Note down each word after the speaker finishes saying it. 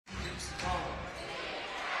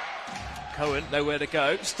Cohen, nowhere to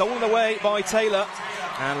go. Stolen away by Taylor.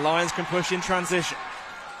 And Lions can push in transition.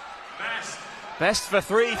 Best for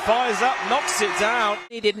three, fires up, knocks it down.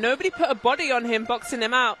 Nobody put a body on him, boxing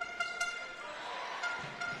him out.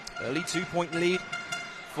 Early 2-point lead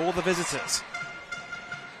for the visitors.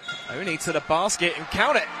 Only to the basket and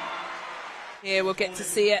count it. Here we'll get to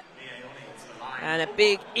see it. And a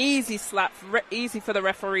big, easy slap, easy for the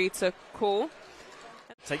referee to call.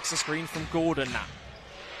 Takes the screen from Gordon now.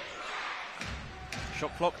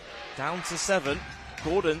 Shot clock down to 7.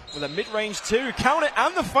 Gordon with a mid-range 2, count it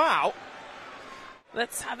and the foul.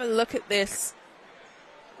 Let's have a look at this.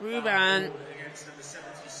 Ruban.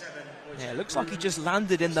 Yeah, looks like he just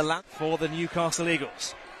landed in the lap for the Newcastle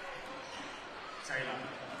Eagles.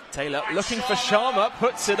 Taylor looking for Sharma,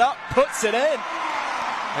 puts it up, puts it in.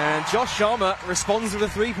 And Josh Sharma responds with a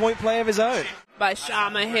 3-point play of his own. By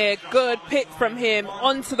Sharma here, good pick from him,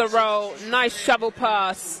 onto the roll, nice shovel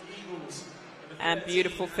pass. And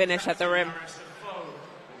beautiful finish at the rim.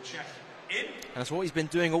 And that's what he's been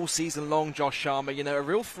doing all season long, Josh Sharma. You know, a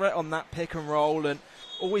real threat on that pick and roll and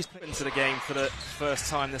always put into the game for the first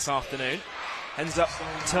time this afternoon. Ends up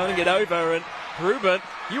turning it over and Ruben,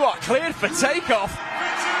 you are cleared for takeoff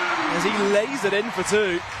as he lays it in for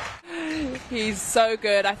 2. He's so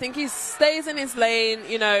good. I think he stays in his lane.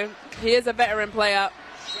 You know, he is a veteran player.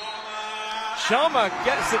 Sharma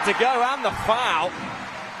gets it to go and the foul.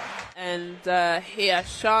 And here,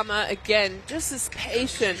 Sharma again, just as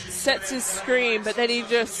patient, sets his screen, but then he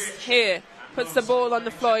just, here, puts the ball on the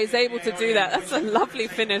floor. He's able to do that. That's a lovely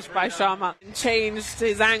finish by Sharma. Changed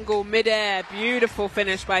his angle mid-air. Beautiful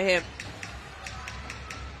finish by him.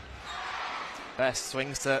 Best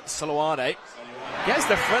swings to Soloade. Gets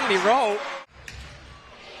the friendly roll.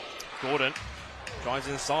 Gordon drives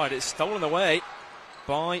inside. It's stolen away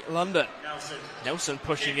by London. Nelson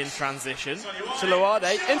pushing in transition.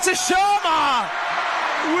 Soloade into Sharma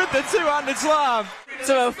with the two-handed slam.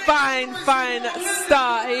 To a fine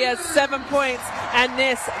start. He has 7 points and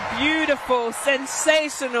this beautiful,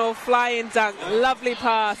 sensational flying dunk. Lovely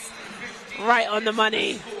pass, right on the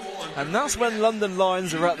money. And that's when London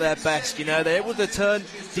Lions are at their best. You know, they're able to turn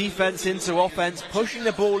defense into offense, pushing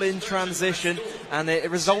the ball in transition, and it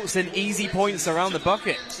results in easy points around the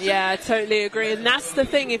bucket. Yeah, I totally agree. And that's the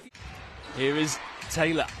thing. Here is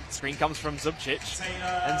Taylor. Screen comes from Zubcic.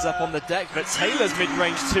 Ends up on the deck, but Taylor's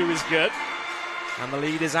mid-range 2 is good. And the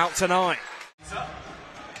lead is out to 9.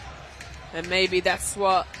 And maybe that's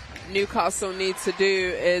what Newcastle needs to do,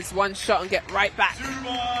 is one shot and get right back.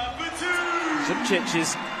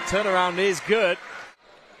 Zubcic's turnaround is good.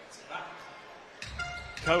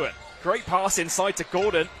 Cohen, great pass inside to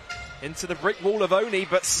Gordon. Into the brick wall of Oni,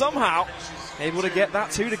 but somehow able to get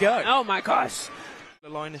that 2 to go. Oh my gosh. The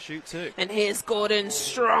line to shoot 2. And here's Gordon,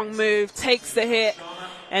 strong move, takes the hit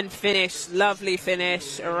and finish. Lovely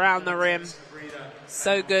finish around the rim.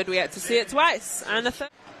 So good, we had to see it twice. And a third.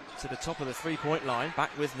 To the top of the 3-point line,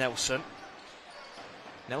 back with Nelson.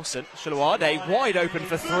 Nelson, Soloade wide open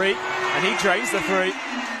for 3, and he drains the 3.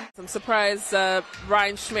 I'm surprised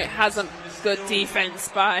Ryan Schmidt hasn't good defense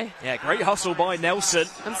by. Yeah, great hustle by Nelson.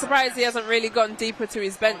 I'm surprised he hasn't really gotten deeper to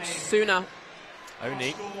his bench sooner.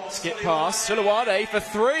 Oni, skip pass, Soloade for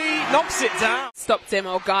 3, knocks it down. Stopped him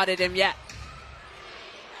or guarded him yet.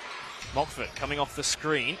 Mockford coming off the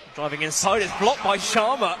screen, driving inside, is blocked by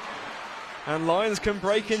Sharma. And Lions can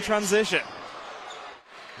break in transition.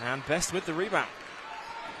 And Best with the rebound.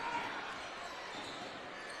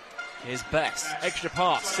 Here's Best, extra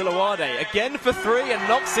pass, Soloade again for 3 and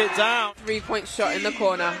knocks it down. 3-point shot in the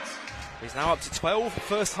corner. He's now up to 12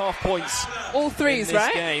 first half points. All threes, in this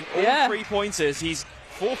right? Game. All 3-pointers. He's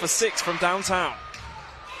 4 for 6 from downtown.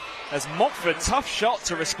 As Mockford, tough shot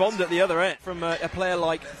to respond at the other end from a player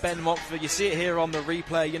like Ben Mockford. You see it here on the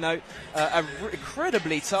replay, you know,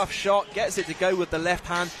 incredibly tough shot, gets it to go with the left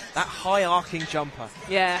hand, that high arcing jumper.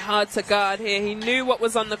 Yeah, hard to guard here. He knew what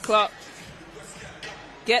was on the clock.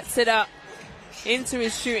 Gets it up into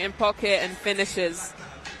his shooting pocket and finishes.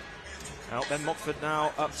 Now Ben Mockford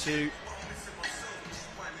now up to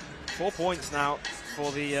 4 points now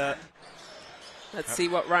for the... Let's see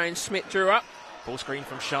what Ryan Schmidt drew up. Ball screen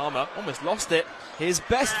from Sharma, almost lost it. Here's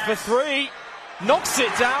Best for 3, knocks it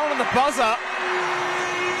down on the buzzer.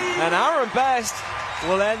 And Aaron Best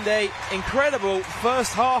will end a incredible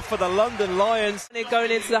first half for the London Lions. They're going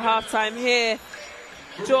into the halftime here.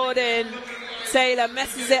 Jordan Taylor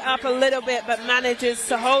messes it up a little bit, but manages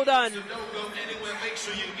to hold on.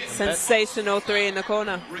 Sensational 3 in the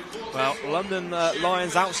corner. Well, London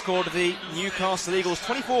Lions outscored the Newcastle Eagles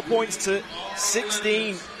 24 points to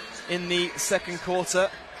 16 in the second quarter.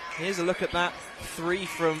 Here's a look at that three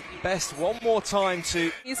from Best one more time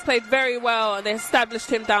to... He's played very well and they established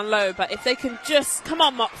him down low, but if they can just... Come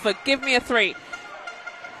on, Mockford, give me a three.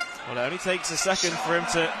 Well, it only takes a second for him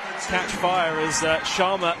to catch fire as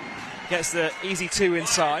Sharma gets the easy two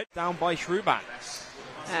inside. Down by Shruban.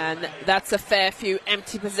 And that's a fair few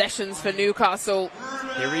empty possessions for Newcastle.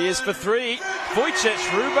 Here he is for three. Vujicic,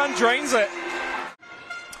 Shruban drains it.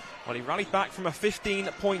 Well, he rallied back from a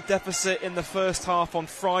 15-point deficit in the first half on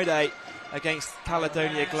Friday against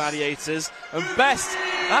Caledonia Gladiators. And Best,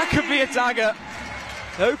 that could be a dagger.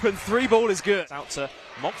 Open three ball is good. Out to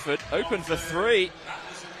Mockford, open for three.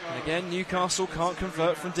 And again, Newcastle can't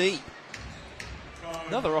convert from deep.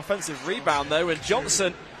 Another offensive rebound though, and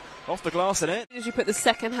Johnson off the glass and in. As soon as you put the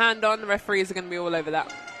second hand on, the referees are going to be all over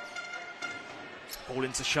that. Ball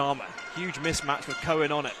into Sharma. Huge mismatch with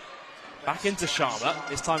Cohen on it. Back into Sharma,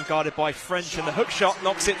 this time guarded by French, and the hook shot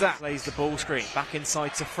knocks it down. Plays the ball screen, back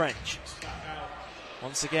inside to French.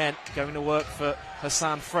 Once again, going to work for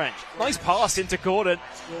Hassan French. Nice pass into Gordon,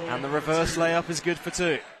 and the reverse layup is good for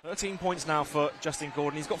two. 13 points now for Justin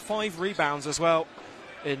Gordon. He's got 5 rebounds as well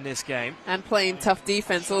in this game. And playing tough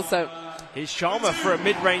defense also. Here's Sharma for a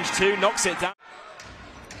mid-range two, knocks it down.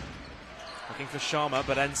 Looking for Sharma,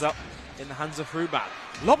 but ends up in the hands of Hruban.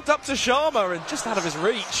 Lobbed up to Sharma and just out of his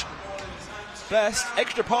reach. Best,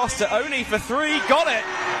 extra pass to Oni for three, got it!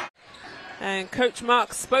 And Coach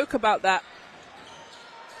Mark spoke about that.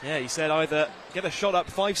 Yeah, he said either get a shot up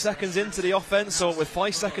 5 seconds into the offense or with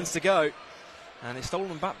 5 seconds to go. And it's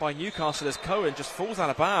stolen back by Newcastle as Cohen just falls out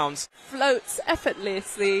of bounds. Floats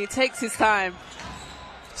effortlessly, takes his time.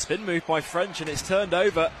 Spin move by French and it's turned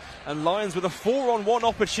over. And Lions with a 4-on-1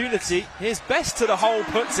 opportunity. Here's Best to the hole,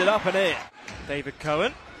 puts it up and in. David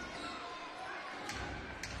Cohen.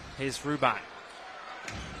 Here's Hruban.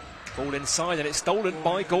 Ball inside and it's stolen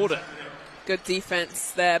by Gordon. Good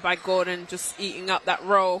defense there by Gordon, just eating up that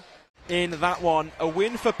roll. In that one, a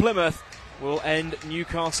win for Plymouth will end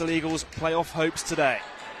Newcastle Eagles' playoff hopes today.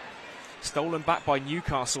 Stolen back by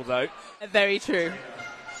Newcastle though. Very true.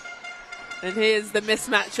 And here's the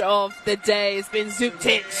mismatch of the day. It's been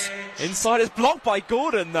Zuptic. Inside is blocked by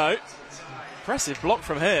Gordon though. Impressive block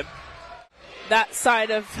from him. That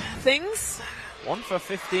side of things. 1 for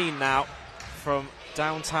 15 now from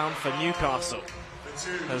downtown for Newcastle.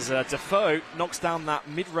 As Defoe knocks down that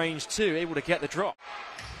mid-range two, able to get the drop.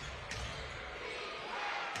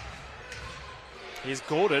 Here's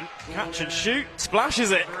Gordon, catch and shoot,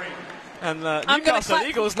 splashes it. And Newcastle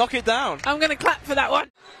Eagles knock it down. I'm going to clap for that one.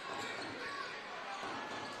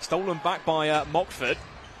 Stolen back by Mockford.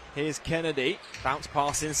 Here's Kennedy, bounce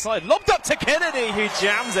pass inside, lobbed up to Kennedy who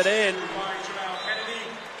jams it in.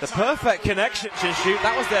 The perfect connection and shoot,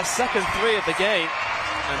 that was their second three of the game.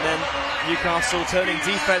 And then Newcastle turning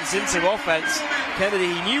defense into offense. Kennedy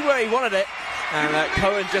knew where he wanted it, and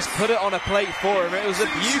Cohen just put it on a plate for him. It was a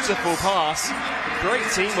beautiful pass, great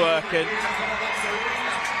teamwork, and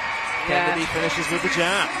Kennedy finishes with the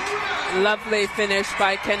jam. Lovely finish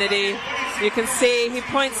by Kennedy. You can see he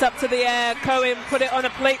points up to the air. Cohen, put it on a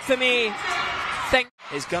plate for me.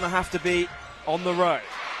 It's going to have to be on the road.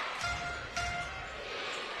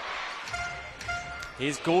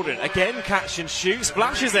 Here's Gordon, again catch and shoot,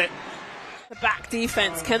 splashes it. The back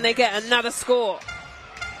defense, can they get another score?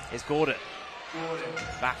 Here's Gordon,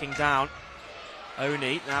 backing down.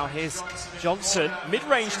 Oni, now here's Johnson,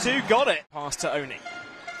 mid-range two, got it. Pass to Oni.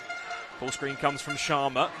 Ball screen comes from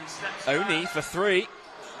Sharma. Oni for three,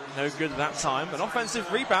 no good that time. An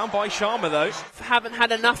offensive rebound by Sharma though. Haven't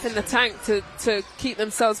had enough in the tank to keep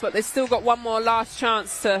themselves, but they've still got one more last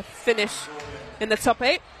chance to finish in the top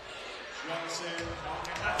 8.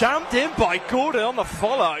 Jammed in by Gordon on the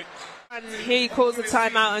follow. And he calls a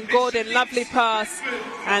timeout, and Gordon, lovely pass.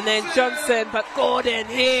 And then Johnson, but Gordon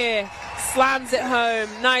here slams it home.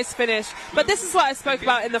 Nice finish. But this is what I spoke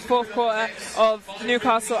about in the fourth quarter of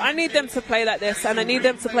Newcastle. I need them to play like this, and I need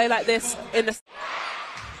them to play like this in the...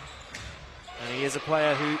 And he is a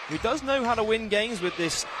player who does know how to win games with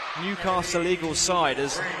this Newcastle Eagles side,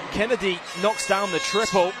 as Kennedy knocks down the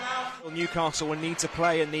triple. Newcastle will need to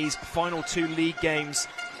play in these final 2 league games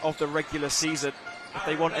of the regular season if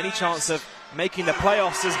they want any chance of making the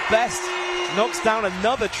playoffs, as Best knocks down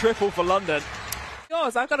another triple for London.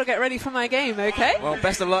 Yours, I've got to get ready for my game, okay? Well,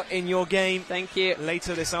 best of luck in your game. Thank you.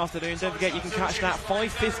 Later this afternoon. Don't forget you can catch that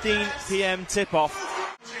 5:15 p.m.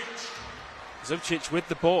 tip-off. Zupcic with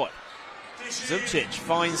the board. Zupcic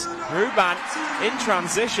finds Hruban in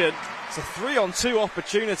transition. It's a 3-on-2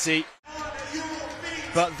 opportunity.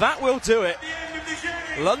 But that will do it.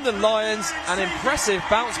 London Lions, an impressive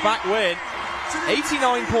bounce-back win.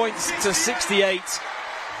 89 points to 68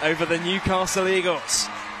 over the Newcastle Eagles.